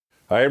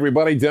Hi,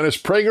 everybody. Dennis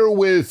Prager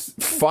with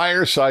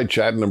Fireside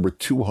Chat number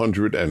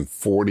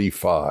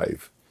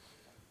 245.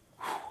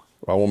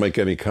 I won't make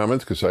any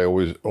comments because I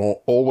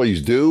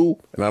always do,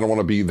 and I don't want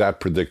to be that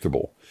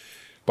predictable.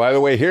 By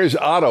the way, here's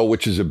Otto,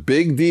 which is a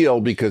big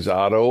deal because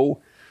Otto,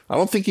 I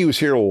don't think he was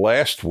here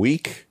last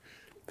week.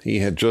 He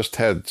had just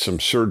had some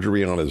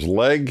surgery on his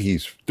leg.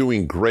 He's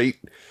doing great.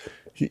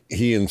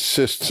 He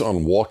insists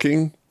on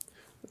walking,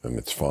 and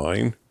it's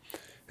fine.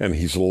 And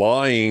he's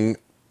lying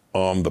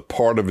on the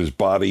part of his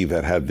body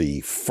that had the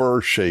fur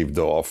shaved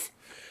off.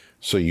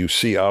 So you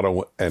see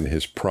Otto and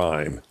his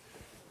prime.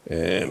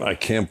 And I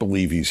can't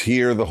believe he's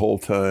here the whole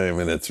time,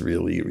 and it's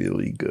really,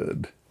 really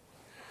good.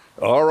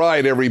 All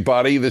right,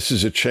 everybody, this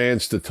is a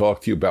chance to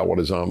talk to you about what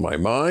is on my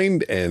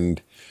mind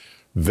and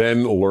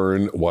then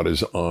learn what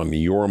is on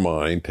your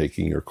mind,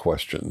 taking your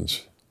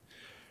questions.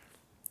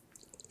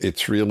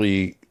 It's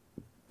really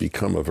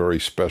become a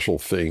very special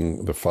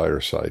thing, the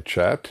Fireside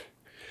Chat.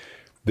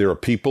 There are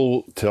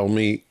people tell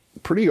me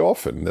pretty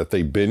often that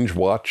they binge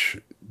watch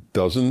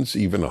dozens,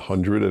 even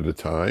 100 at a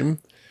time.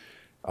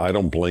 I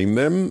don't blame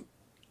them.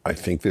 I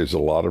think there's a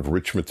lot of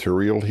rich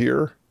material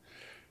here,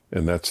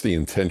 and that's the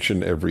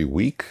intention every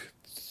week,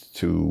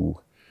 to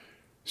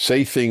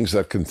say things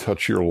that can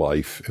touch your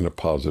life in a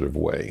positive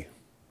way.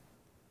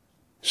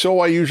 So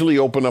I usually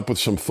open up with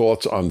some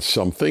thoughts on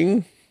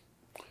something,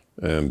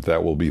 and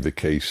that will be the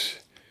case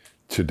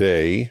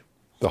today.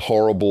 The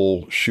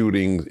horrible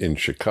shooting in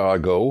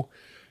Chicago,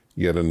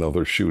 yet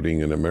another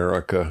shooting in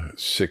America.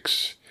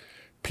 6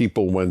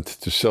 people went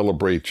to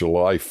celebrate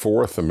July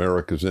 4th,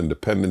 America's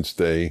Independence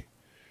Day,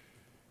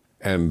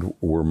 and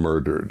were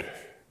murdered.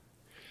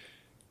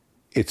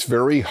 It's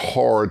very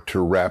hard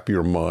to wrap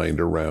your mind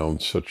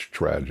around such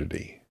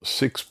tragedy.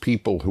 6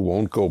 people who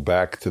won't go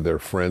back to their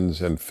friends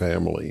and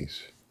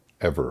families,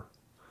 ever.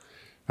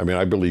 I mean,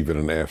 I believe in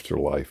an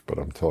afterlife, but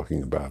I'm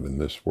talking about in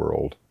this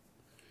world.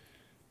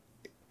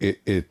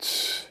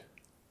 It's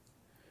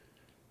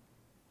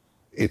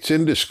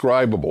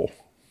indescribable.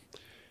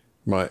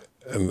 I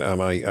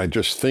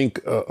just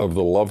think of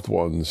the loved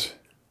ones'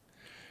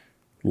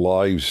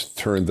 lives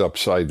turned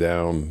upside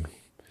down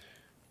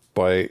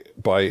by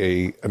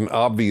an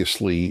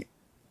obviously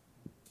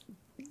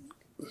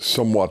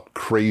somewhat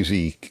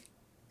crazy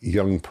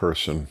young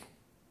person.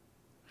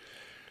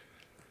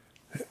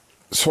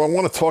 So I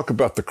want to talk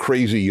about the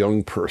crazy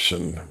young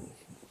person.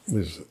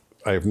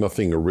 I have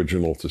nothing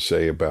original to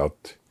say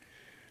about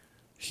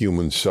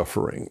human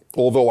suffering,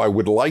 although I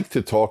would like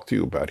to talk to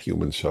you about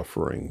human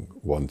suffering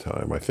one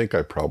time. I think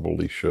I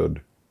probably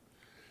should.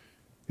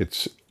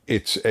 It's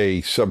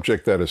a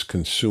subject that has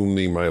consumed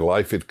me my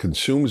life. It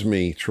consumes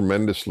me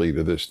tremendously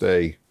to this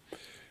day.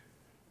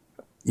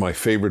 My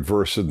favorite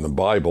verse in the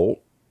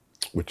Bible,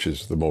 which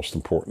is the most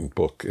important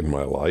book in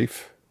my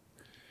life,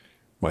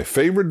 my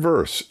favorite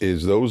verse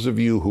is, "Those of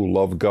you who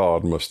love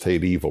God must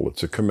hate evil."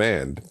 It's a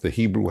command. The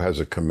Hebrew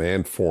has a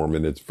command form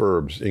in its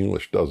verbs.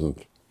 English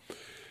doesn't.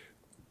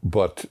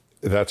 But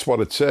that's what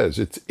it says.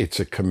 It's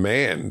a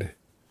command.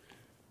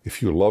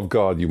 If you love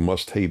God, you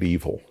must hate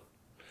evil.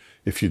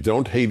 If you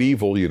don't hate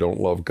evil, you don't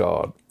love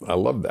God. I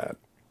love that.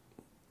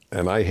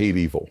 And I hate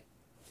evil.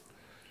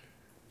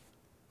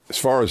 As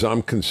far as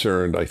I'm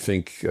concerned, I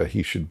think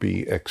he should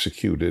be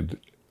executed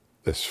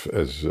as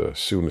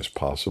soon as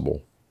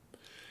possible.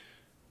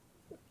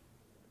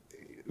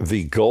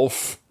 The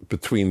gulf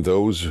between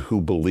those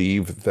who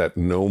believe that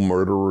no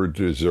murderer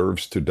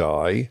deserves to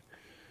die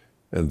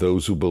and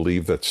those who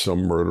believe that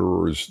some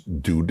murderers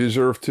do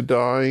deserve to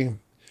die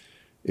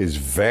is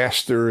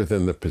vaster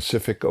than the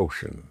Pacific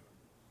Ocean.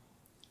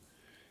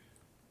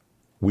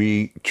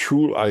 We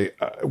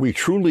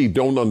truly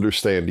don't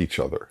understand each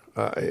other.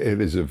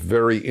 It is a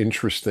very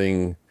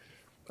interesting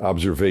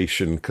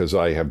observation because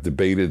I have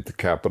debated the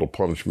capital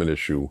punishment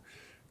issue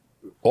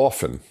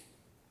often.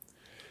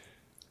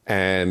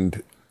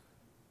 And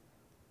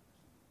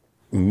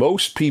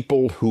most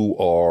people who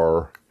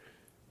are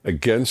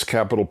against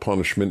capital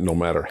punishment, no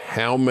matter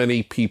how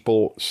many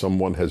people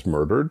someone has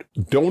murdered,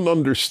 don't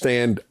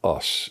understand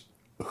us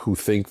who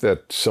think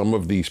that some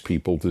of these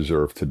people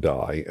deserve to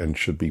die and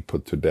should be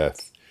put to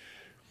death.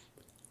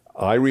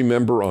 I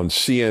remember on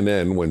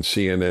CNN, when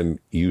CNN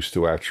used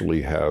to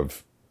actually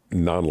have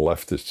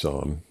non-leftists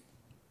on,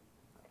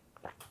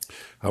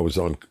 I was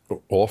on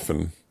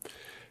often,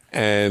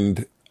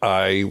 and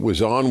I was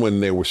on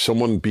when there was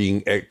someone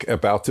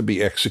about to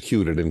be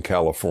executed in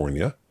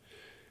California.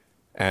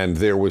 And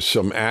there was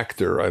some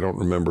actor, I don't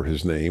remember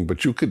his name,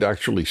 but you could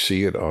actually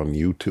see it on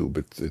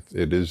YouTube.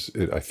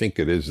 I think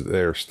it is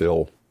there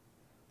still.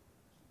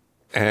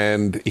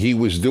 And he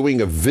was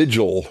doing a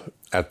vigil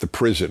at the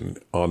prison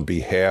on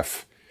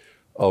behalf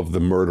of the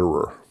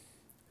murderer.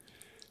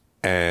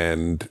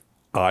 And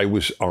I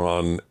was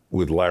on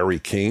with Larry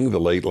King, the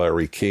late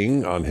Larry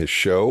King, on his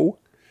show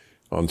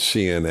on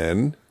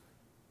CNN.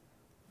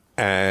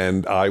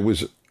 And I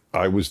was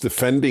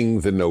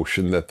defending the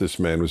notion that this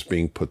man was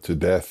being put to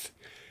death.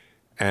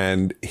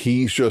 And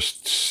he's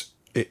just,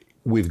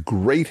 with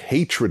great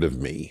hatred of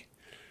me,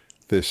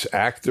 this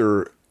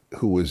actor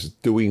who was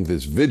doing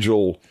this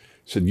vigil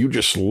said, you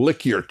just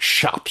lick your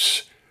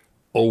chops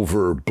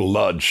over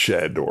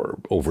bloodshed or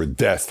over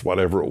death,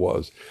 whatever it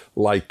was.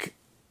 Like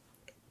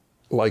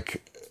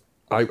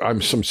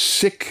I'm some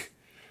sick,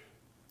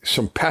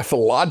 some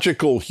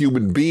pathological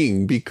human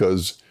being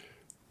because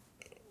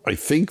I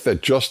think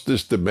that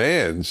justice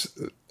demands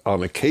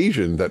on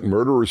occasion that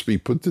murderers be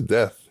put to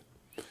death.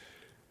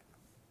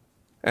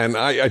 And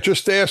I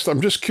just asked, I'm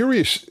just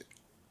curious,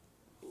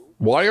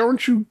 why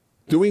aren't you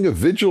doing a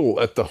vigil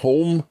at the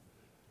home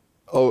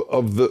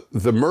of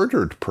the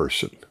murdered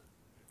person?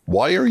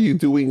 Why are you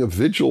doing a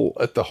vigil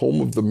at the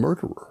home of the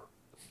murderer?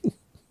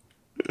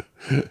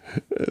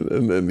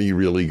 And then he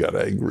really got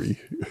angry.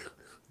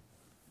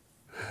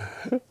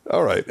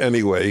 All right,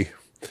 anyway,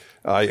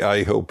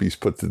 I hope he's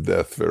put to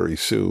death very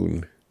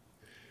soon.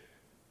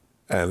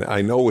 And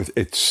I know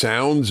it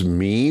sounds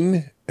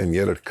mean, and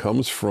yet it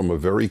comes from a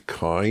very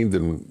kind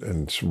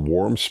and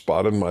warm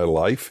spot in my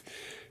life,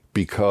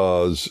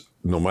 because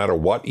no matter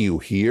what you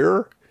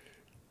hear,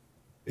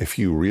 if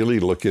you really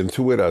look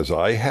into it as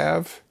I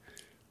have,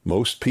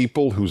 most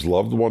people whose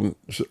loved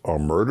ones are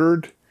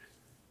murdered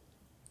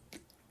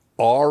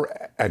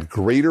are at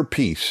greater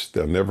peace.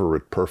 They're never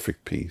at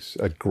perfect peace,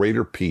 at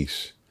greater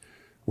peace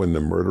when the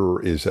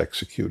murderer is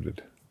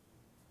executed.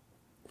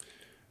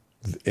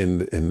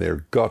 In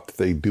their gut,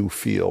 they do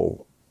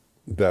feel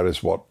that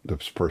is what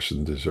this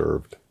person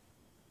deserved.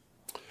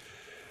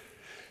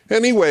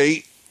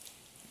 Anyway,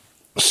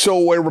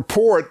 so a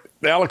report,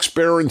 Alex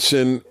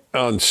Berenson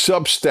on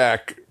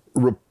Substack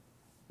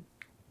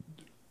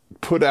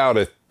put out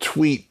a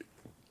tweet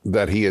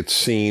that he had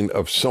seen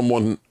of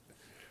someone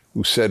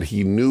who said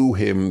he knew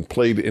him,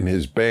 played in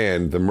his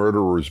band, the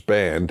murderer's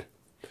band,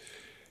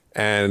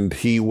 and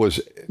he was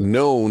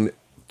known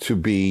to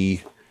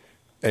be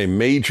a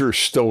major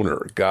stoner,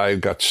 a guy who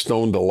got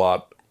stoned a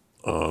lot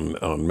on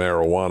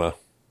marijuana,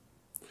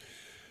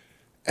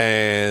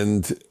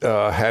 and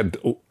had,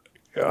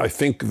 I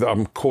think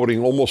I'm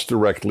quoting almost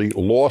directly,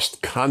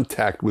 lost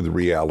contact with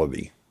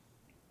reality.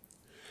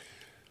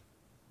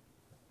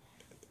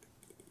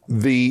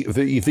 The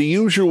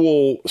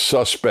usual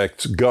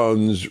suspects,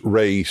 guns,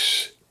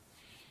 race,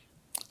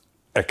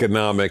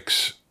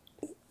 economics,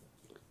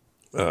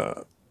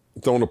 don't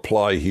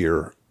apply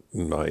here,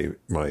 in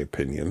my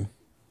opinion.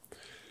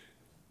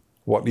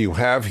 What you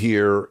have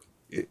here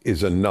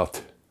is a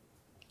nut.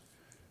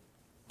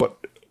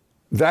 But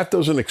that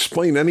doesn't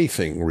explain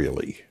anything,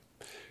 really.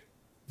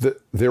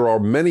 There are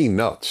many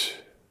nuts,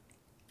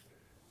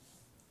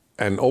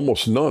 and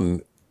almost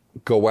none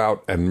go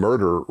out and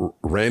murder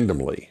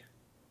randomly.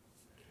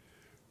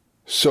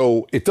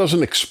 So it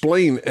doesn't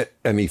explain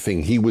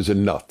anything. He was a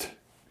nut.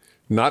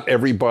 Not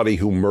everybody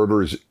who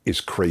murders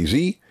is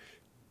crazy,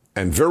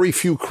 and very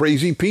few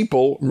crazy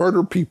people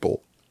murder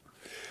people.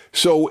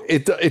 So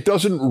it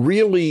doesn't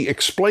really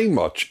explain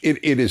much.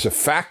 It is a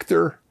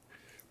factor,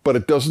 but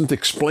it doesn't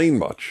explain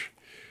much.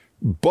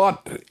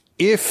 But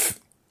if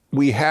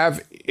we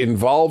have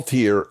involved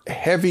here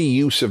heavy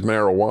use of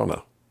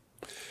marijuana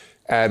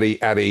at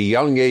a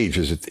young age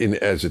as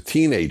a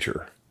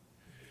teenager,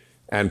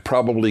 and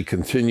probably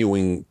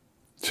continuing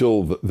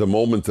till the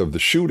moment of the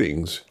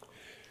shootings,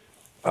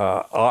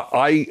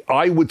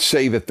 I would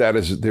say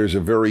there's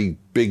a very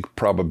big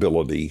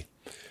probability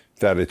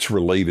that it's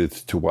related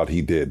to what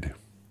he did.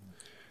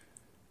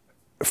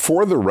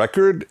 For the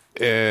record,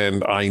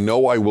 and I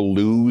know I will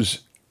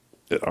lose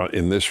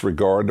in this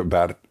regard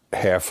about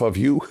half of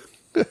you,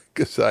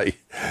 because I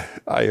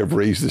have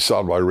raised this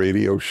on my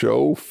radio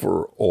show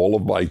for all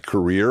of my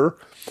career,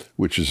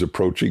 which is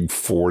approaching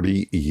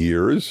 40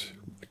 years.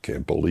 I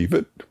can't believe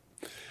it.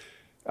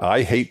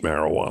 I hate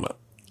marijuana.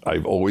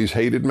 I've always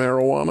hated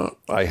marijuana.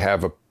 I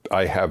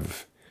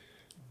have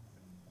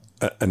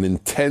an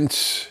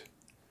intense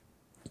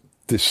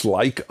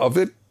dislike of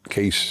it, in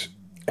case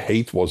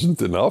hate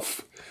wasn't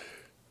enough.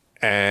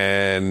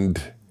 And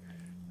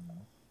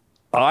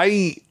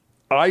and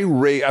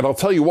I'll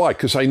tell you why,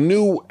 because I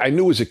knew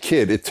as a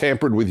kid it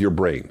tampered with your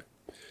brain.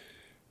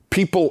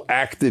 People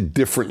acted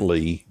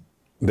differently.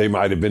 They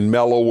might have been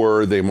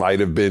mellower, they might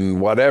have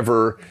been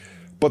whatever,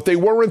 but they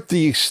weren't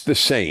the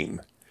same.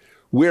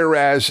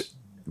 Whereas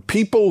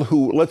people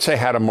who, let's say,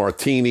 had a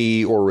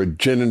martini or a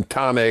gin and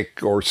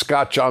tonic or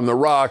scotch on the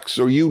rocks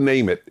or you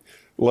name it,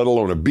 let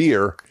alone a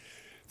beer,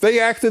 they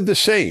acted the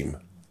same,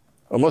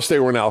 unless they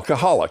were an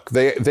alcoholic.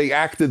 They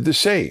acted the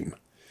same.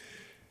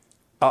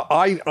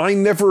 I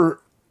never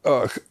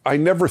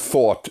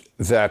thought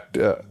that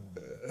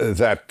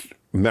that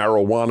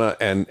marijuana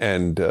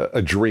and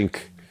a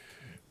drink,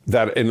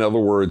 that, in other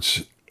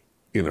words,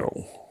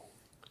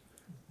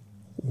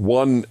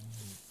 one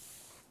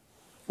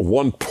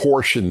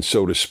portion,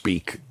 so to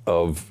speak,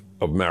 of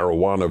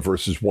marijuana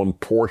versus one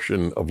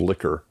portion of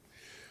liquor,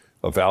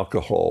 of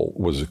alcohol,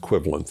 was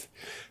equivalent.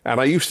 And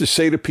I used to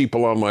say to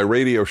people on my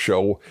radio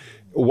show,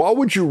 what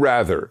would you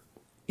rather?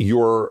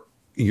 Your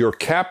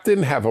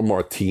captain have a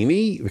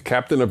martini, the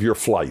captain of your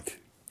flight,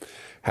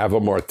 have a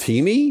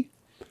martini,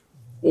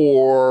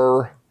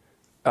 or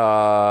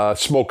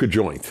smoke a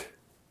joint?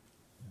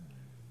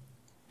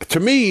 To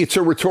me, it's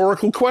a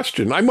rhetorical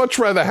question. I'd much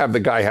rather have the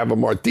guy have a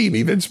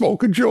martini than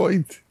smoke a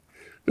joint.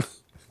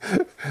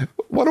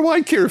 What do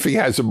I care if he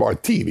has a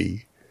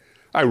martini?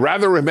 I'd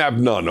rather him have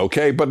none,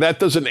 okay? But that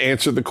doesn't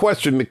answer the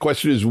question. The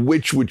question is,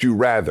 which would you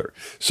rather?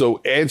 So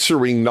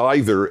answering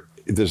neither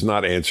does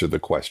not answer the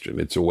question.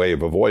 It's a way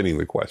of avoiding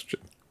the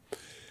question.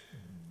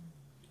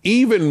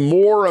 Even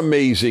more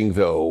amazing,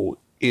 though,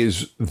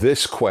 is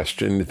this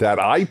question that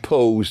I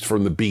posed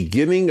from the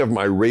beginning of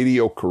my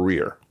radio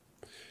career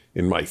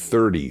in my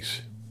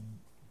 30s,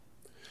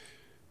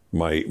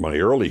 my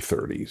early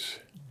 30s.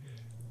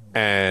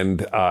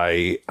 And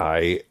I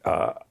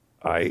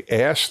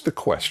asked the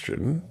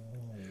question,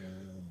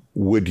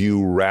 would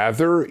you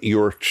rather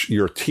your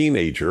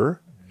teenager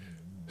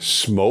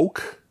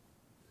smoke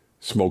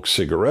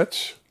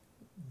cigarettes?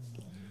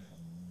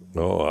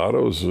 Oh,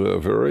 Otto's a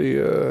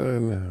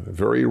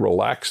very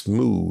relaxed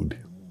mood.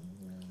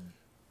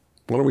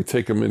 Why don't we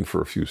take him in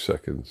for a few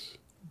seconds?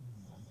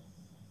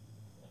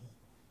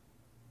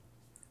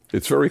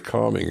 It's very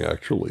calming,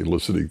 actually,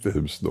 listening to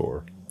him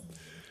snore.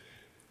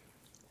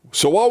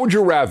 So what would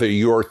you rather,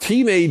 your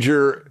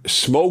teenager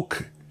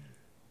smoke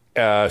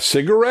a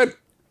cigarette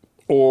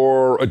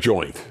or a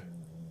joint?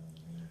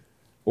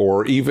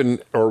 Or even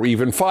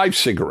 5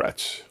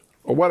 cigarettes?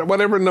 Or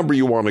whatever number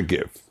you want to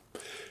give.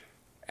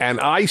 And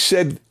I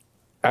said,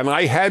 and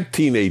I had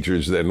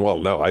teenagers then. Well,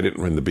 no, I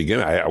didn't in the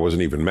beginning. I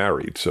wasn't even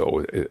married,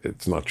 so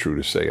it's not true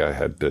to say I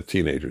had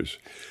teenagers.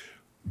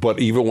 But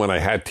even when I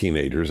had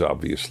teenagers,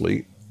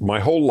 obviously, my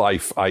whole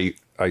life, I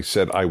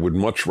said I would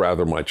much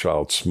rather my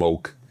child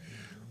smoke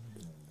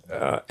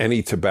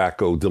any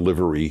tobacco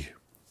delivery,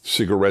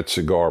 cigarette,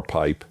 cigar,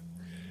 pipe,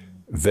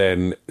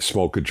 than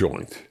smoke a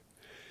joint.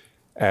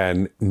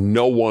 And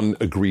no one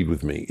agreed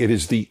with me. It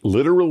is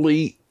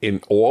literally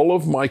in all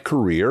of my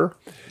career,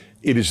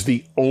 it is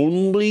the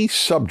only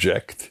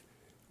subject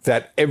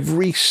that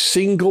every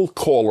single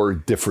caller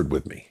differed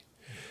with me.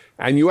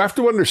 And you have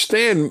to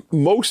understand,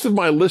 most of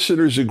my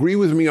listeners agree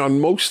with me on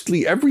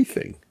mostly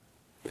everything.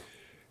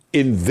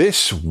 In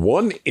this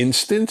one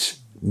instance,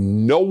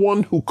 no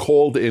one who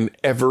called in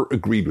ever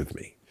agreed with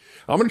me.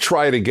 I'm going to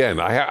try it again.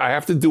 I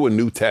have to do a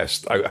new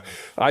test.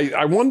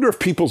 I wonder if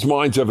people's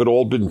minds have it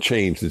all been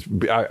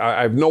changed.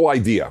 I have no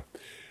idea.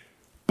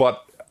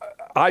 But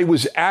I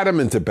was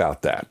adamant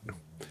about that.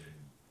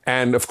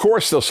 And of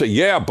course they'll say,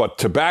 yeah, but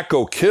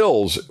tobacco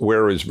kills,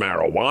 whereas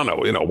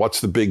marijuana, what's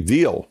the big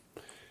deal?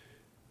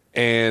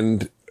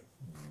 And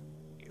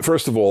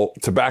first of all,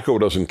 tobacco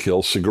doesn't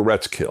kill,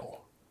 cigarettes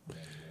kill.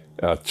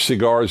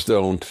 Cigars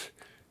don't.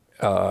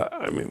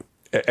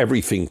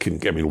 Everything can,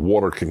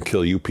 water can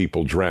kill you,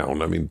 people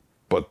drown.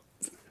 But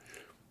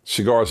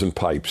cigars and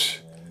pipes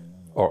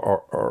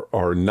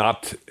are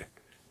not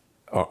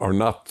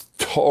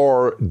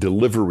tar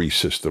delivery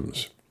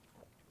systems.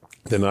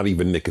 They're not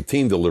even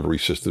nicotine delivery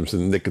systems,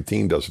 and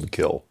nicotine doesn't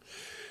kill.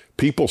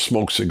 People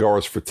smoke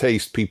cigars for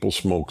taste. People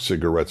smoke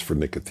cigarettes for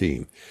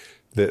nicotine.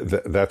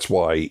 That's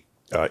why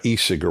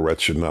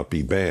e-cigarettes should not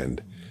be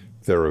banned.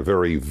 They're a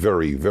very,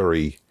 very,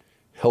 very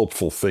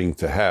helpful thing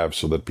to have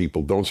so that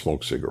people don't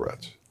smoke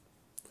cigarettes.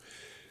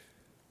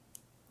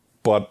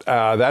 But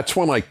that's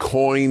when I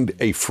coined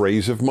a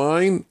phrase of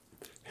mine,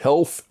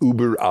 health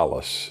über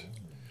alles,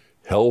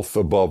 health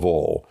above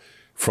all,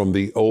 from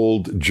the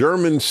old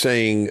German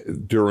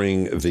saying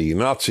during the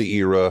Nazi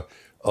era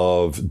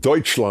of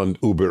Deutschland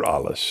über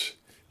alles,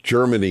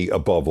 Germany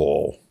above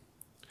all.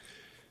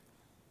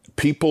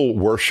 People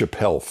worship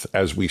health.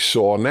 As we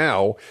saw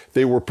now,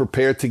 they were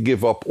prepared to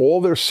give up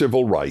all their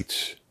civil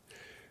rights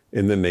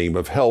in the name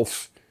of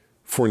health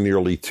for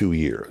nearly 2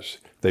 years.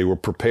 They were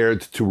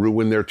prepared to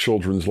ruin their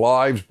children's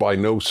lives by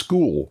no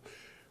school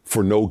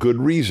for no good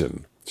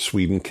reason.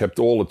 Sweden kept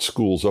all its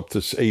schools up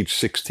to age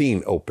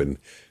 16 open.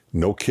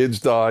 No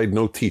kids died,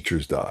 no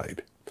teachers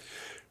died.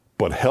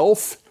 But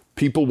health,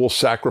 people will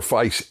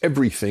sacrifice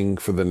everything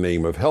for the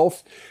name of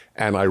health.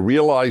 And I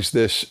realized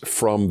this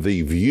from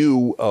the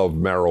view of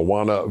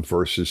marijuana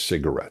versus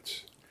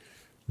cigarettes.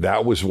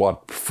 That was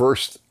what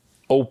first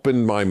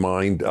opened my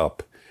mind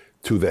up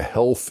to the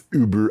health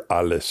über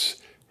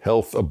alles,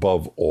 health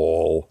above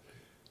all,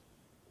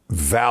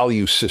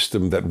 value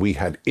system that we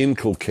had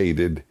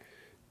inculcated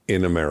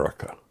in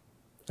America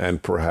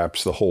and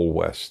perhaps the whole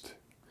West.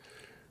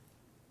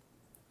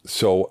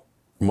 So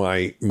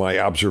my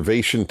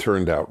observation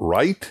turned out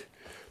right.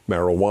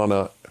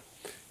 Marijuana,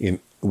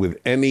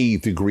 with any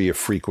degree of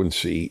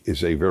frequency,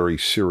 is a very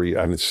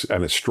serious,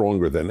 and it's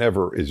stronger than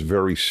ever, is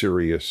very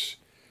serious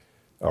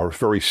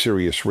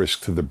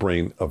risk to the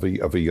brain of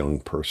a young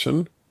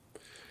person.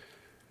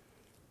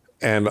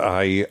 And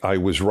I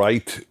was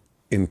right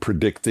in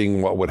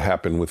predicting what would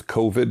happen with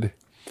COVID.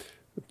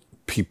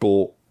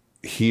 People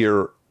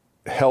hear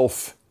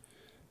health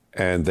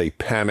and they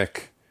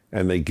panic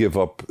and they give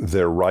up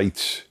their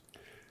rights.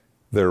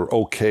 They're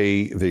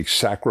okay. They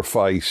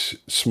sacrifice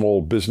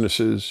small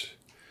businesses.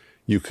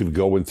 You could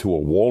go into a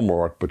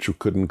Walmart, but you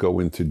couldn't go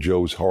into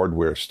Joe's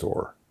hardware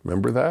store.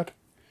 Remember that?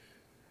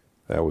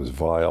 That was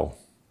vile.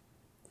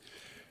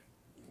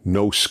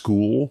 No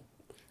school.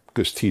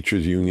 because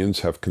teachers'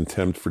 unions have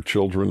contempt for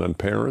children and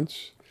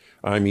parents.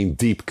 I mean,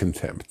 deep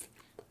contempt.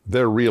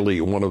 They're really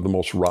one of the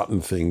most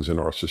rotten things in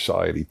our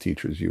society,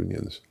 teachers'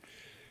 unions.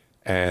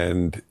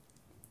 And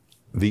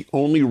the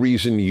only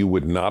reason you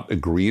would not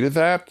agree to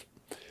that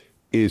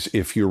is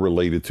if you're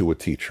related to a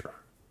teacher.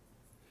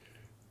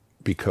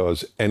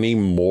 Because any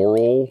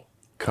moral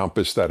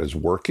compass that is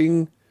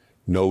working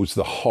knows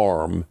the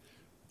harm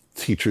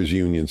teachers'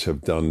 unions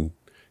have done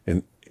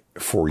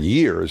for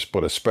years,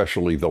 but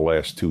especially the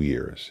last 2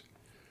 years.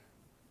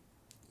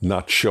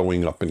 Not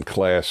showing up in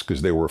class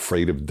because they were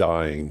afraid of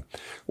dying.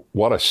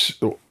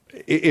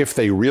 If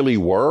they really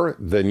were,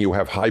 then you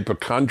have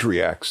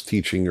hypochondriacs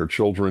teaching your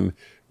children,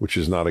 which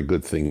is not a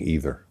good thing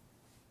either.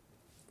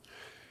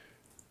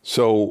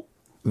 So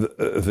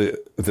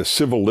the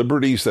civil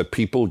liberties that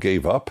people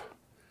gave up,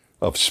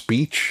 of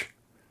speech,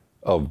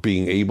 of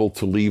being able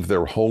to leave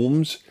their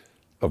homes,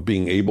 of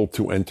being able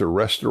to enter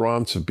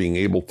restaurants, of being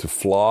able to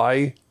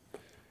fly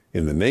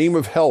in the name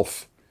of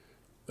health,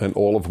 and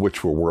all of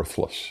which were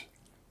worthless,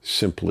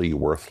 simply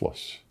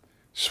worthless.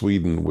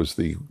 Sweden was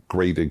the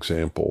great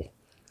example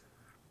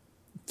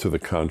to the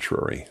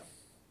contrary.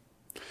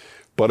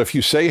 But if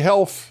you say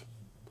health,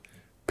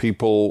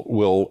 people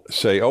will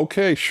say,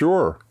 okay,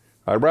 sure,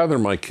 I'd rather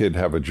my kid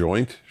have a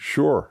joint,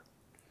 sure,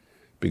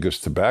 because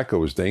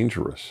tobacco is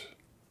dangerous.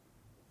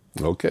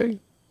 Okay.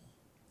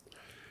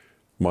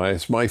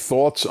 My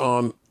thoughts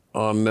on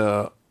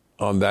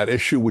that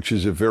issue, which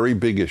is a very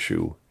big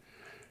issue,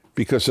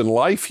 because in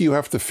life you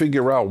have to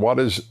figure out what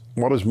is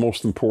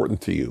most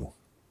important to you.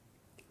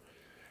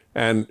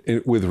 And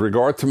with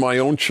regard to my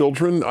own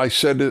children, I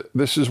said,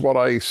 this is what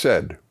I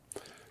said.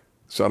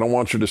 So I don't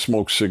want you to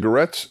smoke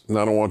cigarettes, and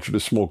I don't want you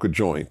to smoke a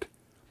joint.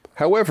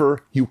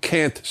 However, you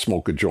can't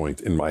smoke a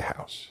joint in my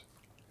house.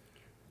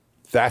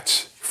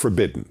 That's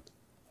forbidden.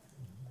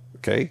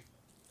 Okay?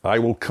 I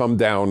will come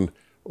down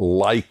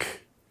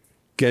like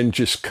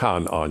Genghis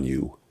Khan on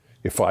you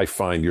if I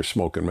find you're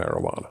smoking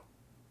marijuana.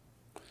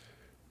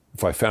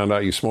 If I found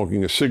out you're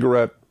smoking a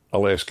cigarette,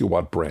 I'll ask you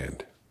what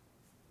brand.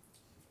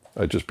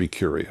 I'd just be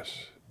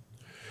curious.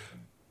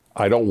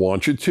 I don't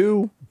want you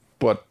to,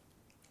 but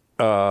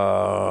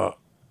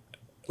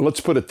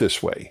let's put it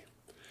this way.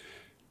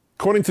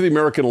 According to the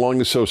American Lung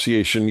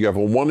Association, you have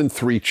a 1 in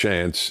 3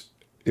 chance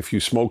if you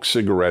smoke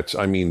cigarettes,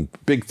 I mean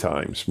big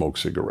time smoke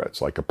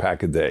cigarettes, like a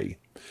pack a day.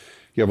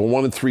 You have a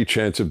 1 in 3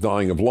 chance of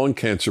dying of lung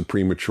cancer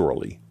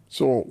prematurely.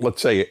 So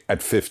let's say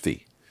at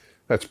 50,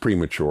 that's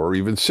premature, or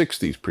even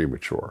 60 is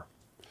premature.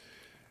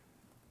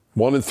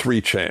 1 in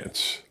 3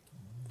 chance.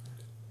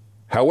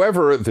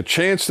 However, the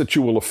chance that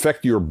you will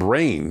affect your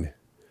brain,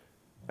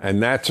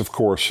 and that's, of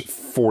course,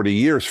 40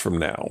 years from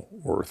now,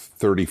 or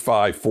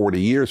 35,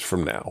 40 years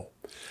from now,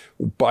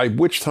 by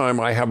which time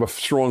I have a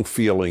strong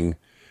feeling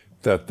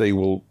that they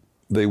will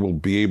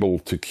be able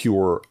to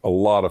cure a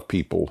lot of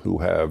people who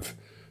have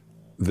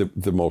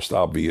the most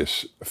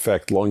obvious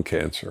effect, lung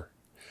cancer.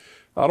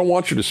 I don't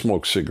want you to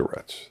smoke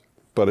cigarettes,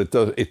 but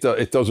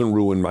it doesn't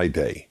ruin my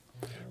day.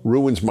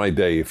 Ruins my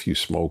day if you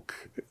smoke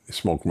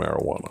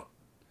marijuana.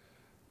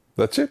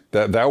 That's it.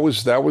 That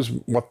was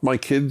what my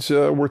kids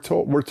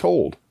were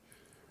told.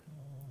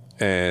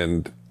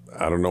 And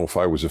I don't know if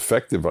I was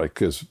effective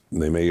because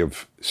they may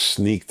have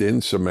sneaked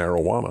in some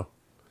marijuana.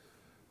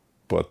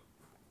 But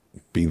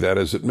be that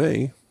as it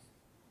may,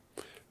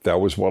 that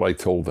was what I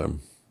told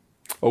them.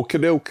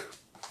 Okie doke.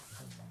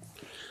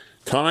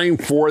 Time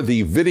for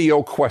the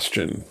video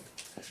question.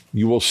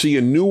 You will see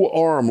a new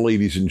arm,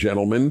 ladies and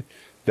gentlemen.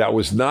 That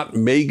was not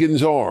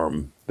Megan's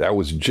arm. That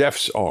was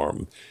Jeff's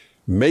arm.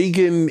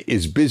 Megan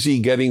is busy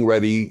getting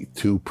ready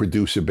to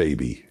produce a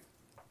baby.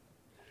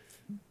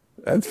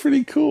 That's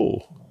pretty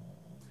cool.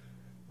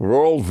 We're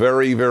all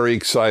very, very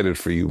excited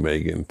for you,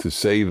 Megan, to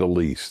say the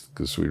least,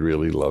 because we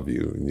really love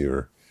you. And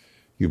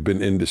you've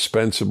been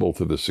indispensable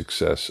to the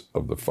success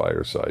of the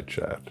Fireside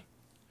Chat.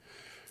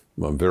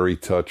 I'm very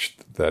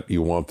touched that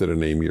you wanted to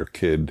name your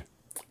kid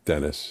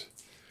Dennis.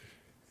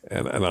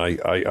 And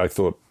I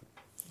thought,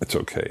 it's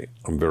okay.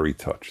 I'm very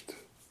touched.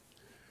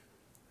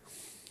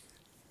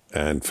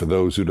 And for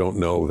those who don't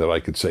know that I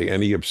could say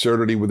any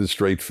absurdity with a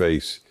straight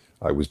face,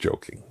 I was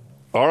joking.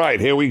 All right,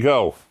 here we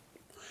go.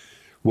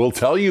 We'll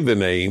tell you the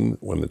name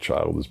when the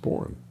child is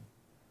born.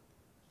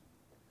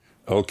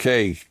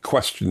 Okay,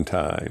 question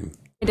time.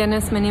 Hi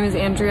Dennis, my name is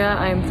Andrea.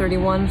 I am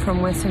 31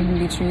 from West Hampton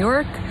Beach, New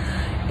York.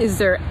 Is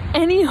there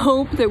any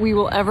hope that we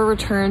will ever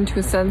return to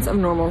a sense of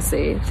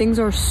normalcy? Things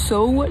are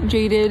so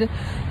jaded.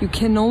 You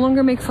can no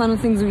longer make fun of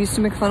things we used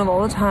to make fun of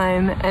all the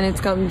time, and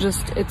it's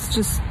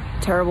just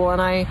terrible.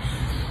 And I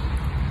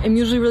am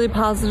usually really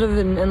positive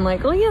and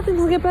like, oh yeah, things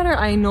will get better.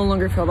 I no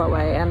longer feel that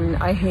way, and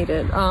I hate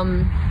it.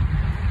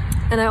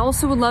 And I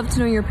also would love to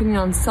know your opinion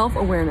on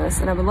self-awareness,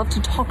 and I would love to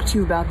talk to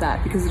you about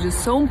that because it is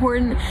so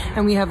important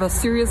and we have a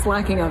serious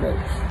lacking of it.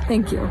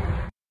 Thank you.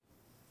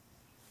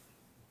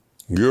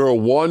 You're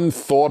one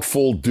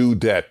thoughtful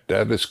dudette.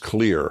 That is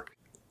clear.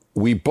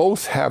 We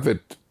both have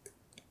it,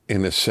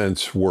 in a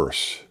sense,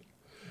 worse.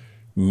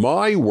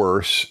 My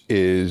worse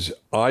is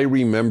I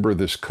remember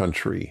this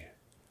country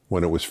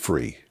when it was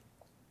free.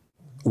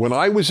 When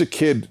I was a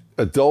kid,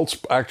 adults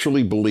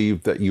actually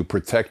believed that you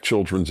protect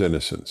children's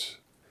innocence.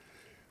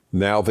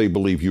 Now they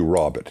believe you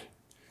rob it,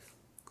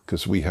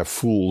 because we have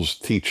fools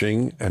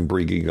teaching and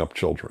bringing up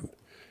children.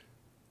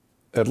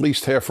 At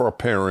least half our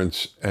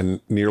parents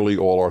and nearly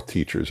all our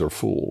teachers are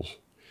fools.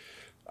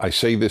 I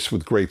say this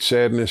with great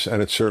sadness,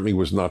 and it certainly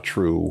was not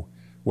true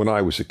when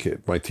I was a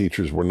kid. My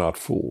teachers were not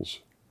fools.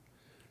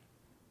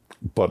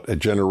 But a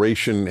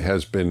generation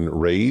has been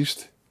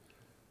raised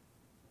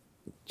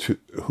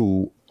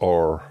who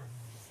are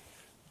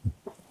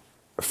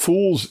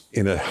fools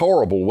in a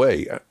horrible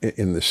way,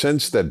 in the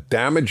sense that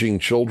damaging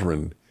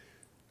children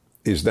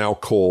is now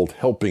called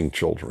helping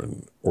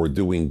children or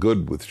doing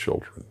good with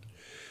children.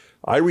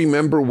 I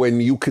remember when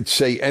you could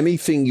say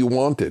anything you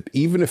wanted,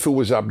 even if it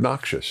was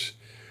obnoxious,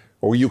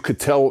 or you could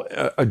tell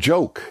a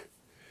joke,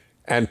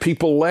 and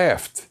people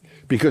laughed,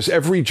 because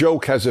every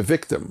joke has a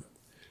victim.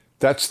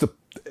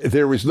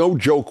 There is no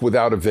joke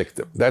without a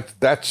victim.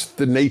 That's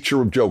the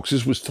nature of jokes.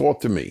 This was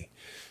taught to me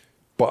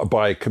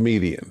by a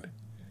comedian.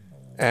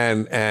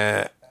 And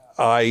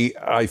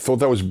I thought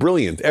that was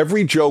brilliant.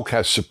 Every joke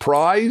has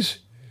surprise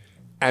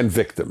and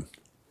victim.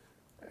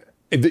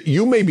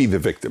 You may be the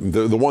victim,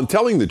 the one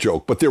telling the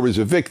joke, but there is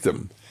a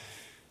victim.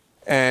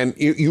 And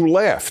you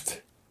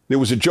laughed. There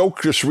was a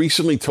joke just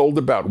recently told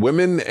about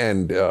women,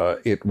 and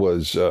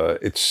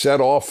it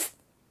set off.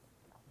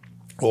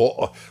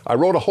 I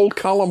wrote a whole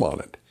column on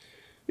it.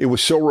 It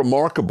was so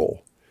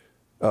remarkable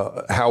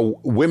how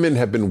women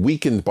have been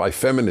weakened by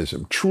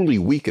feminism, truly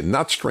weakened,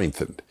 not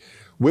strengthened.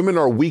 Women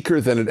are weaker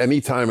than at any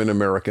time in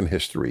American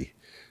history,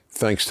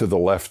 thanks to the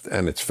left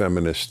and its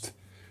feminist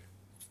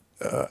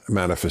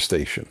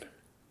manifestation.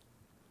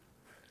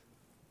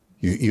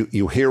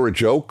 You hear a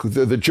joke.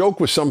 The joke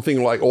was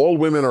something like, all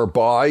women are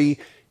bi,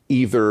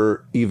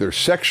 either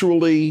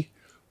sexually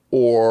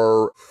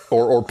or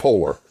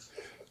polar.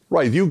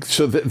 Right.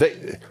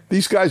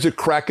 These guys are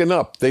cracking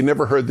up. They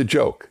never heard the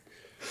joke.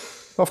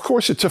 Of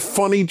course, it's a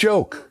funny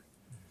joke.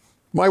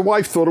 My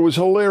wife thought it was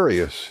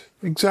hilarious.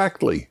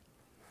 Exactly.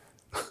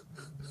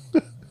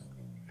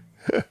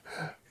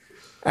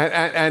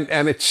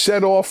 and it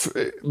set off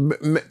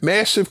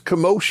massive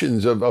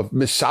commotions of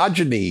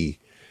misogyny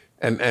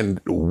and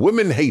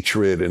women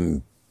hatred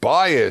and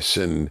bias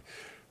and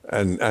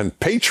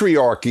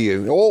patriarchy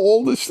and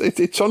all this.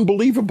 It's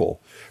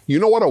unbelievable. You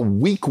know what a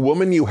weak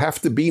woman you have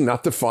to be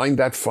not to find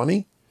that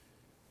funny?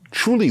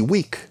 Truly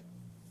weak.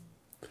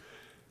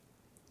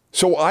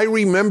 So I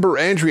remember,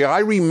 Andrea,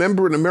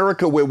 in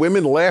America where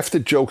women laughed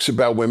at jokes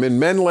about women,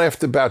 men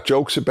laughed about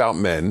jokes about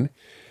men.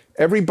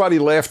 Everybody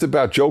laughed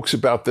about jokes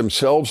about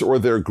themselves or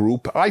their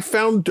group. I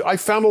found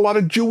a lot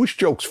of Jewish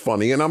jokes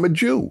funny, and I'm a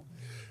Jew.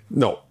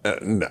 No,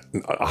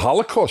 a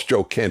Holocaust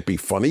joke can't be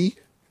funny,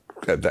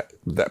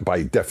 that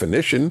by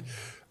definition.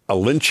 A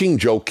lynching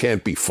joke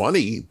can't be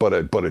funny, but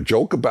a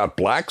joke about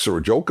blacks or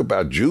a joke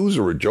about Jews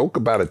or a joke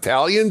about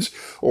Italians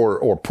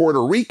or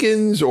Puerto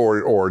Ricans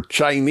or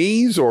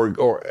Chinese or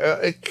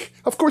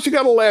of course you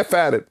got to laugh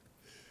at it.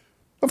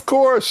 Of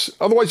course.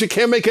 Otherwise you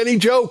can't make any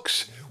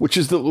jokes, which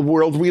is the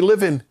world we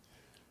live in.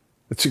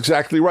 That's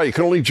exactly right. You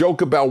can only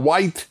joke about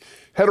white,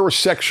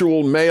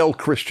 heterosexual, male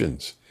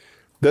Christians.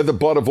 They're the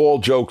butt of all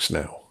jokes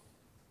now.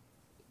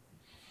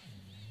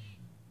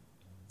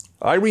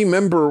 I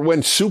remember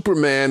when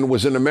Superman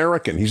was an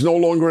American. He's no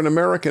longer an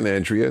American,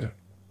 Andrea.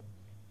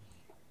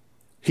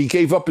 He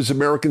gave up his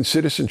American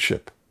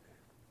citizenship.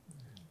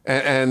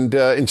 And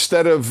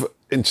instead of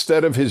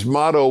his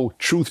motto,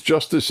 truth,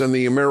 justice, and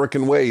the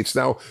American way, it's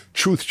now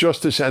truth,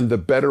 justice, and the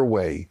better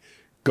way.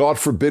 God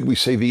forbid we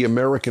say the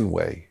American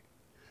way.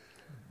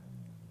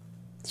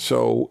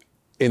 So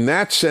in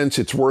that sense,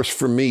 it's worse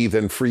for me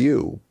than for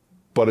you.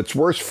 But it's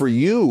worse for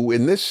you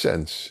in this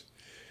sense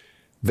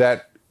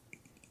that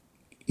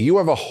you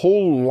have a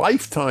whole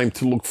lifetime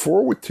to look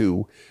forward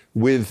to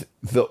with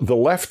the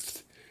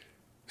left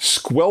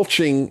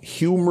squelching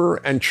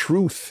humor and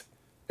truth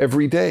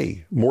every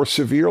day more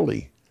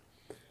severely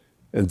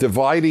and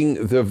dividing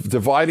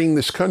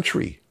this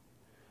country.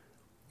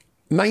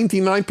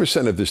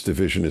 99% of this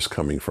division is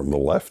coming from the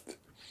left.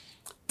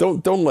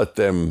 Don't let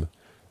them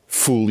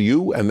fool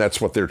you, and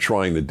that's what they're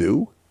trying to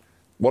do.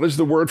 What is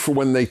the word for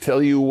when they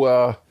tell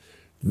you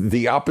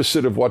the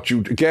opposite of what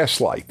you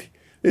gaslight?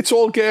 It's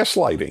all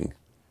gaslighting.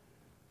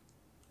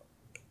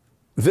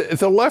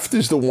 The left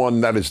is the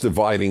one that is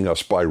dividing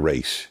us by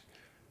race.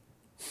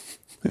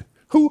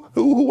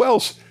 Who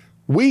else?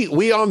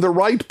 We on the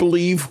right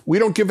believe we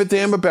don't give a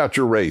damn about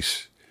your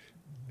race.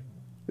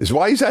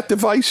 Why is that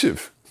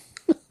divisive?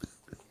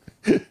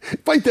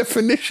 By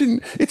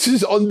definition, it's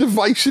as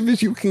undivisive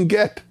as you can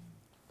get.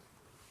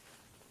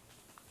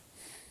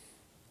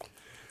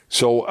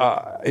 So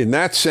in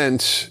that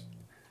sense,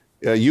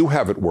 you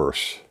have it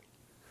worse.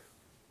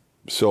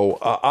 So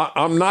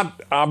I'm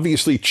not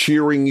obviously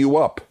cheering you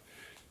up.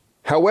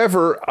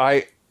 However,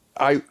 I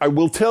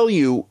will tell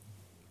you,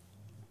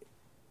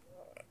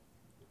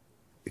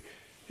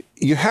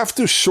 you have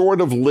to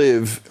sort of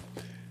live,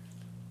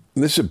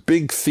 and this is a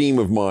big theme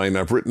of mine.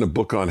 I've written a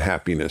book on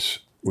happiness,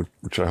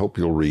 which I hope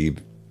you'll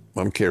read.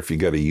 I don't care if you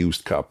get a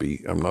used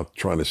copy. I'm not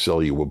trying to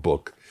sell you a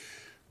book.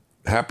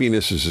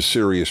 Happiness is a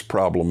serious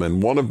problem,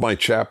 and one of my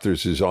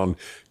chapters is on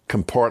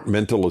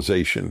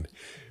compartmentalization.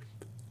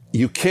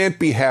 You can't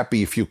be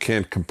happy if you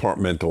can't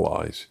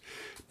compartmentalize.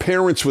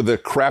 Parents with a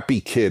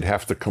crappy kid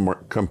have to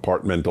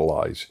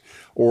compartmentalize,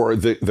 or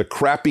the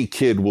crappy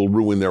kid will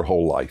ruin their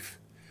whole life.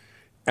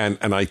 And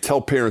I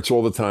tell parents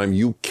all the time,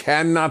 you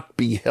cannot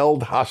be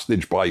held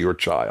hostage by your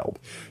child.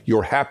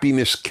 Your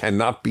happiness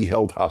cannot be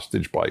held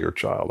hostage by your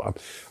child.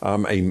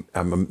 I'm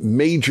a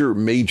major,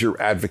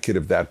 major advocate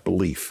of that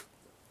belief.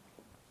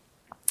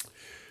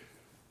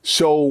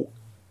 So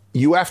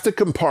you have to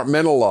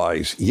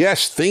compartmentalize.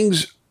 Yes,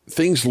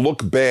 things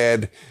look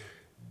bad,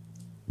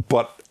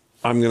 but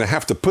I'm going to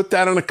have to put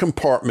that in a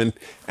compartment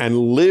and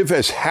live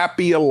as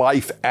happy a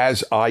life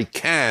as I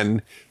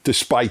can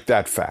despite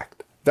that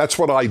fact. That's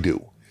what I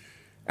do.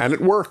 And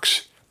it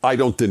works. I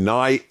don't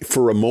deny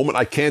for a moment.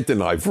 I can't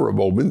deny for a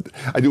moment.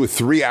 I do a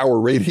 3-hour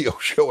radio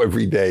show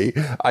every day.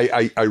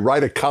 I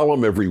write a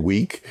column every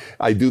week.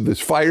 I do this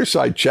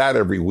fireside chat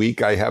every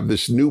week. I have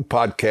this new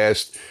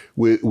podcast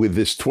with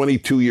this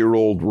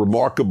 22-year-old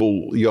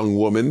remarkable young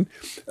woman.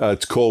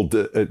 It's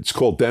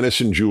called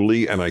Dennis and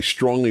Julie, and I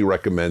strongly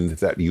recommend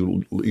that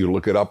you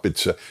look it up.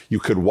 You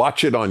could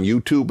watch it on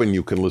YouTube and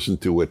you can listen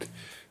to it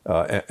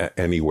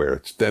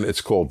anywhere.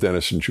 It's called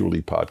Dennis and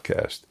Julie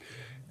Podcast.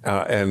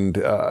 In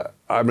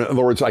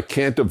other words, I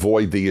can't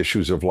avoid the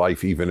issues of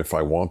life even if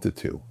I wanted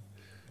to.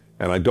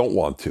 And I don't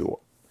want to.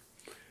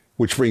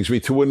 Which brings me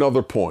to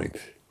another point.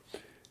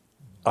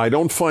 I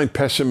don't find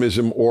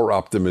pessimism or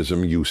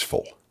optimism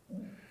useful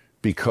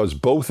because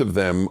both of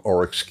them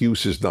are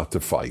excuses not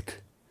to fight.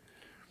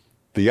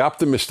 The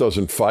optimist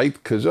doesn't fight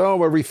because,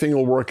 everything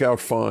will work out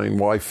fine.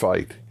 Why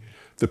fight?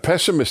 The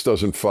pessimist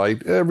doesn't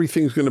fight.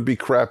 Everything's going to be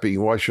crappy.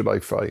 Why should I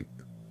fight?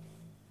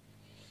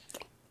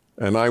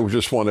 And I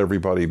just want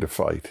everybody to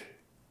fight.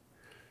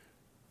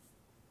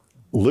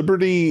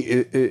 Liberty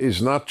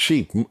is not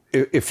cheap.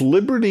 If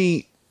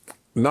liberty,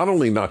 not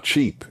only not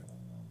cheap,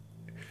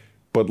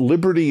 but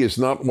liberty is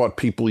not what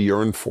people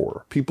yearn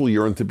for. People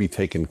yearn to be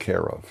taken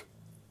care of.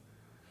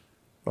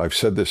 I've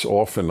said this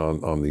often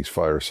on these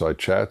fireside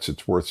chats.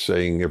 It's worth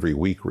saying every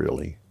week,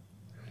 really.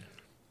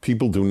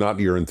 People do not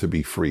yearn to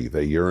be free.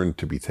 They yearn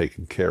to be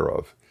taken care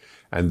of.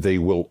 And they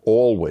will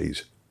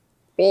always,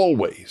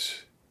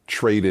 always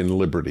trade in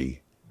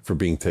liberty for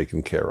being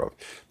taken care of.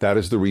 That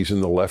is the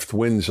reason the left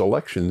wins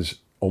elections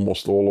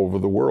almost all over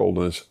the world,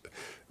 in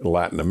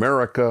Latin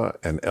America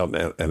and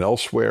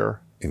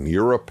elsewhere, in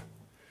Europe,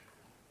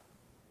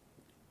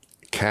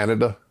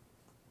 Canada,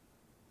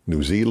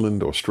 New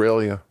Zealand,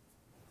 Australia.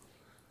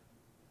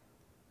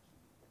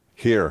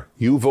 Here,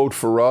 you vote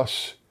for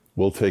us,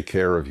 we'll take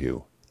care of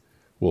you.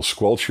 We'll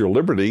squelch your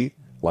liberty,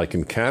 like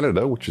in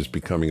Canada, which is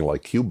becoming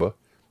like Cuba.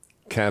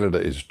 Canada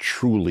is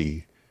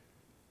truly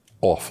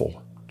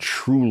awful.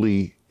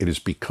 Truly, it has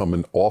become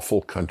an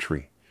awful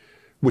country,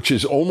 which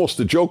is almost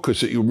a joke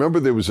because you remember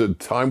there was a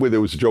time where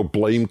there was a joke,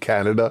 blame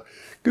Canada,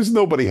 because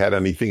nobody had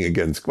anything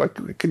against. What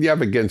could you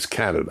have against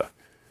Canada?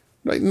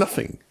 Right?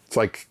 Nothing. It's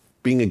like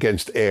being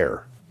against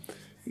air.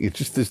 It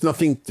just there's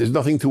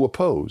nothing to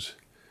oppose.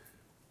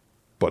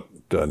 But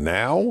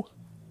now,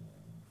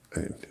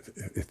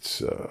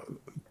 it's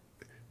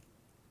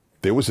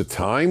there was a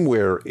time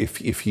where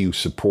if you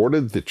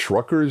supported the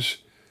truckers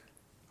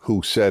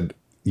who said,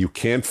 you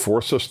can't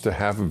force us to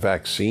have a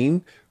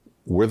vaccine,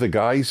 we're the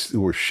guys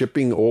who are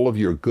shipping all of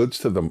your goods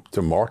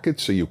to market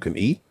so you can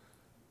eat.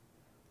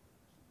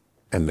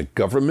 And the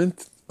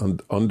government,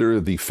 under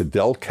the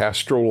Fidel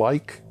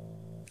Castro-like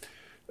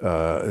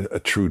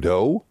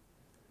Trudeau,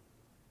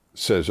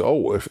 says,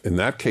 if in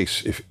that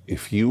case,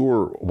 if you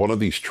were one of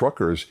these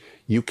truckers,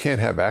 you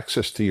can't have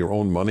access to your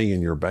own money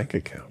in your bank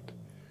account.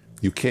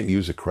 You can't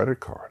use a credit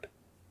card.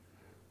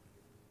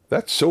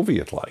 That's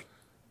Soviet-like.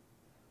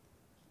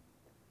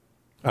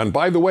 And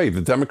by the way,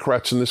 the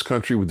Democrats in this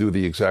country would do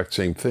the exact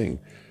same thing.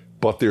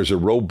 But there's a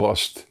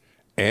robust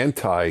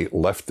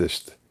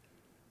anti-leftist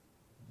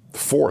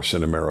force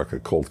in America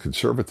called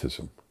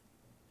conservatism,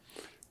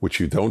 which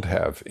you don't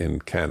have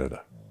in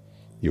Canada.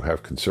 You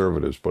have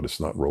conservatives, but it's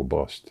not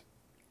robust.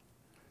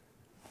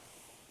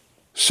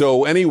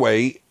 So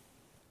anyway,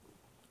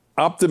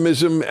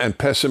 optimism and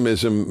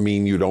pessimism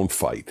mean you don't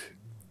fight.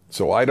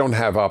 So I don't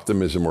have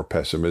optimism or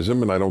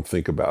pessimism, and I don't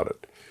think about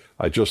it.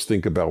 I just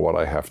think about what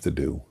I have to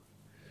do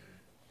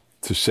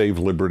to save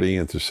liberty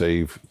and to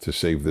save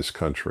this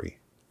country.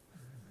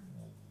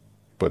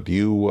 But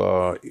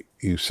you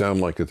sound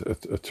like a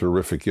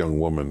terrific young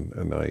woman,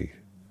 and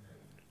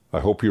I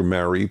hope you're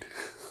married.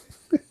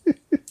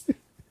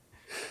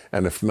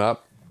 And if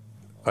not,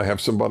 I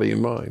have somebody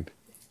in mind.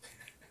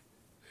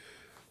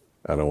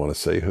 I don't want to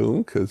say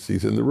whom because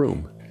he's in the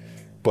room,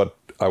 but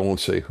I won't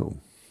say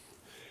whom.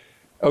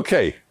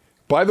 Okay.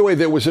 By the way,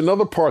 there was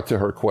another part to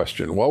her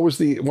question.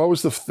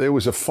 There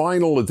was a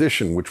final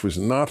addition, which was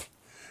not.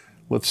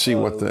 Let's see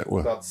what that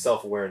was. About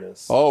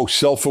self-awareness. Oh,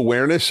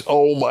 self-awareness?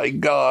 Oh, my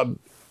God.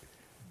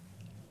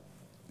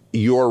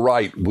 You're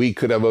right. We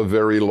could have a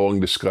very long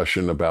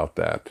discussion about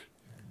that.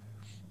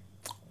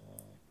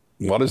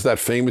 what is that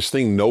famous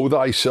thing? Know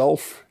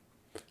thyself?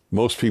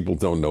 Most people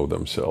don't know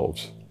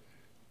themselves.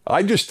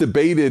 I just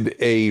debated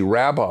a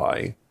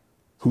rabbi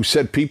who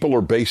said people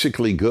are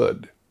basically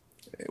good,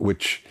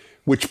 which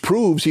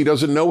proves he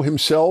doesn't know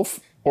himself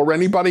or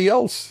anybody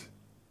else.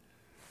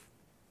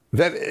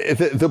 That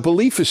the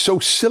belief is so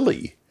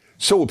silly,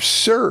 so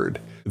absurd.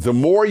 The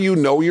more you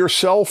know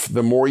yourself,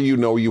 the more you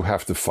know you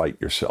have to fight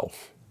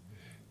yourself.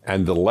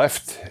 And the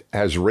left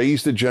has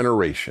raised a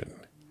generation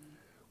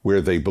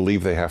where they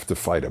believe they have to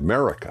fight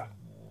America,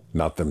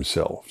 not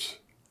themselves.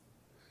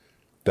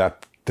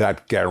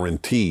 That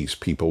guarantees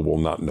people will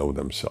not know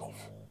themselves.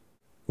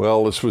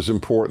 Well, this was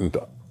important.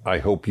 I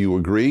hope you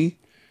agree.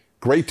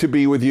 Great to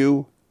be with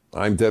you.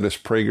 I'm Dennis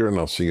Prager, and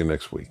I'll see you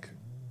next week.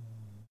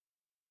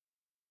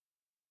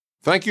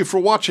 Thank you for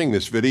watching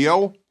this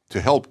video. To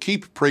help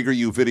keep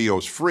PragerU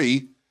videos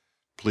free,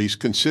 please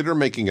consider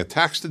making a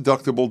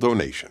tax-deductible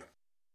donation.